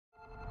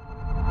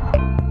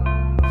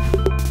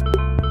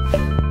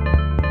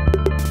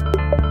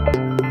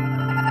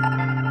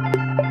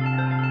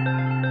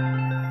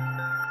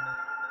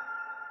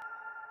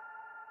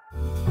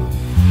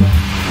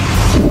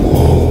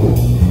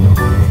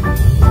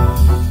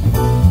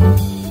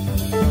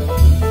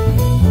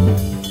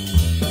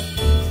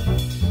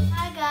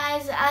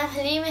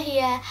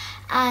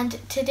and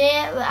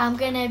today I'm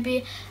gonna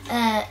be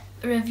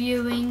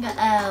reviewing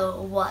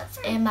what's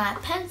in my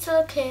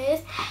pencil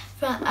case.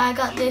 I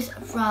got this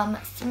from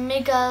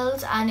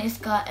Smiggles and it's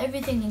got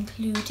everything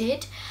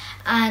included,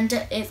 and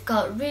it's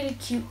got really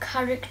cute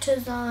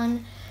characters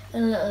on,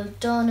 and little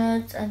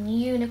donuts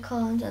and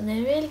unicorns, and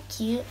they're really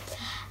cute.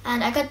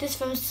 And I got this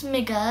from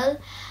Smiggle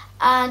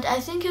and I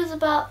think it was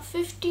about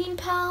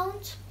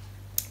 £15.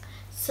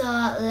 So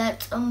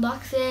let's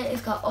unbox it.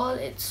 It's got all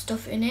its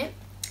stuff in it.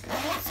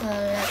 So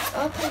let's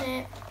open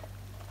it.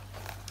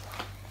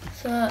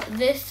 So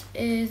this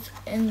is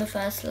in the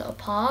first little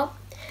part.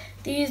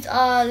 These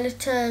are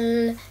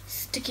little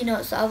sticky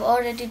notes that I've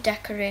already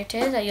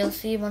decorated that you'll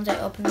see once I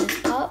open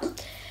this part,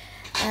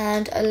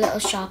 and a little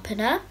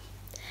sharpener.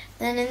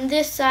 Then in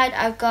this side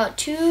I've got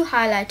two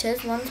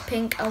highlighters, one's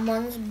pink and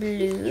one's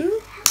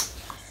blue.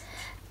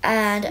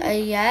 And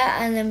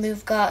and then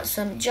we've got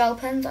some gel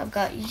pens. I've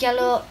got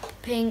yellow,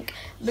 pink,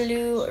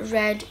 blue,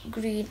 red,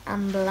 green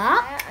and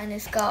black, and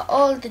it's got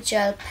all the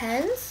gel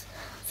pens.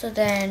 So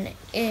then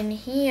in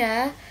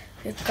here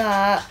we've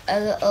got a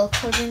little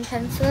colouring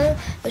pencil,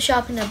 the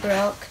sharpener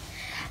broke,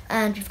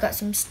 and we've got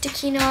some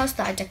sticky notes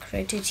that I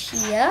decorated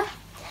here.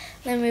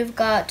 Then we've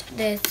got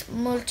this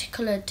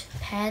multicoloured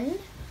pen.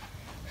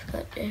 It's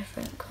got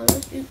different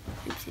colours.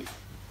 Oopsies.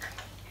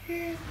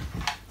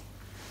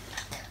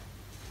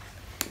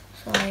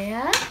 So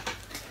yeah,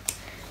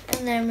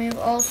 and then we've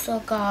also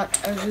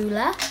got a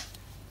ruler,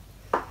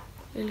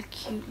 really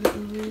cute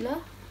little ruler.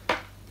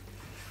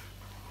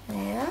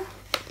 There.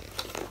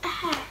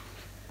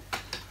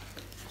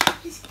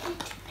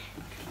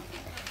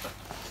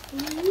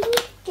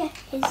 Get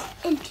his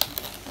internet.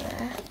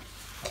 There.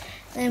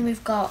 Then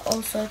we've got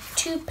also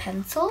two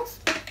pencils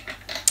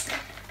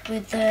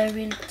with the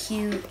really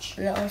cute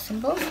little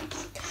symbols.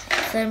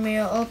 Then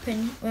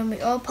when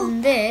we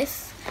open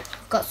this,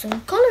 we've got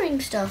some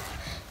colouring stuff.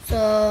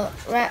 So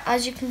right,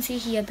 as you can see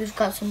here, we've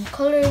got some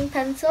colouring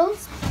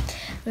pencils.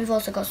 We've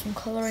also got some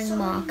colouring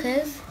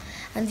markers,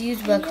 and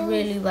these work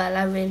really well.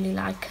 I really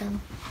like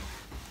them.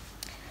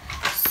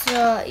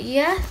 So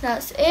yeah,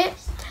 that's it.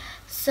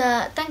 So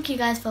thank you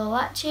guys for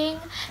watching.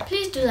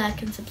 Please do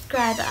like and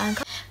subscribe, and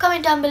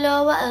comment down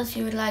below what else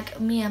you would like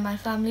me and my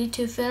family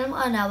to film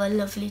on our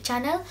lovely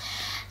channel.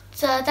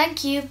 So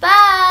thank you,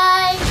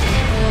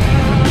 bye.